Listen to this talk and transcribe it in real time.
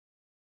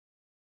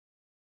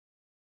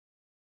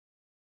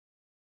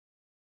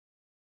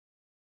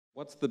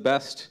What's the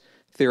best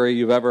theory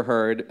you've ever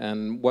heard,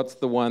 and what's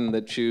the one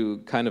that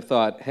you kind of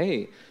thought,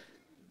 hey,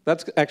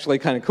 that's actually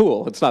kind of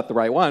cool? It's not the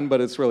right one,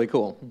 but it's really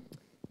cool.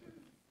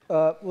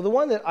 Well, the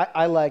one that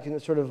I liked, and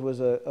it sort of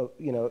was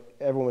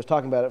everyone was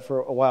talking about it for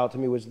a while to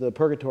me, was the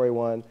Purgatory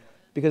one,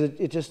 because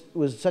it just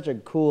was such a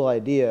cool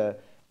idea.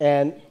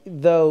 And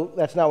though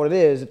that's not what it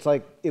is, it's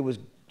like it was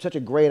such a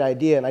great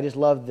idea, and I just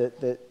loved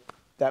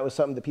that was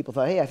something that people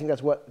thought, hey, I think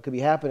that's what could be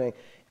happening.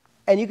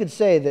 And you could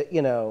say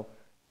that,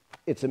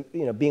 it's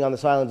being on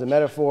this island's a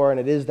metaphor, and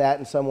it is that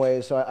in some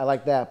ways, so I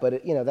like that, but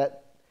it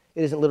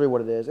isn't literally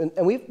what it is. And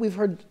we've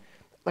heard,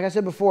 like I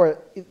said before,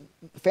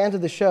 fans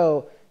of the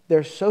show,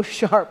 they're so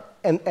sharp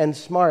and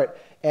smart,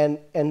 and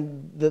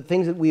the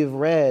things that we've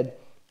read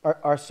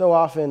are so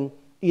often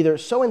either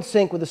so in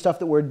sync with the stuff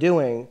that we're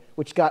doing,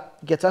 which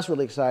gets us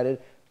really excited,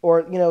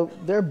 or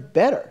they're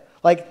better.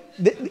 Like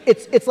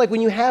it's like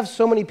when you have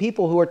so many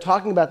people who are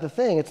talking about the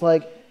thing, it's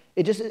like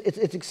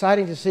it's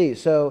exciting to see.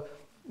 So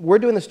we're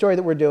doing the story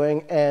that we're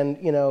doing, and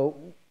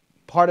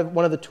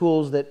one of the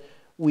tools that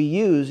we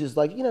use is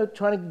like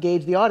trying to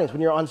gauge the audience.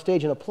 When you're on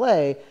stage in a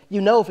play,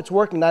 if it's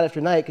working night after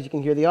night because you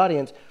can hear the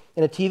audience.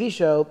 In a TV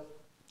show,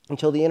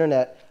 until the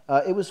internet,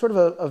 it was sort of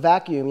a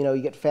vacuum.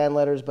 You get fan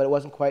letters, but it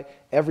wasn't quite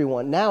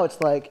everyone. Now it's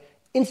like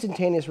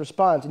instantaneous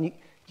response, and you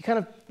kind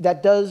of,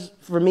 that does,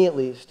 for me at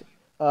least,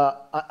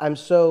 I'm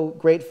so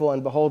grateful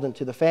and beholden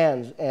to the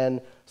fans,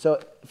 and so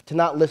to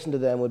not listen to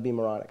them would be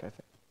moronic, I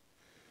think.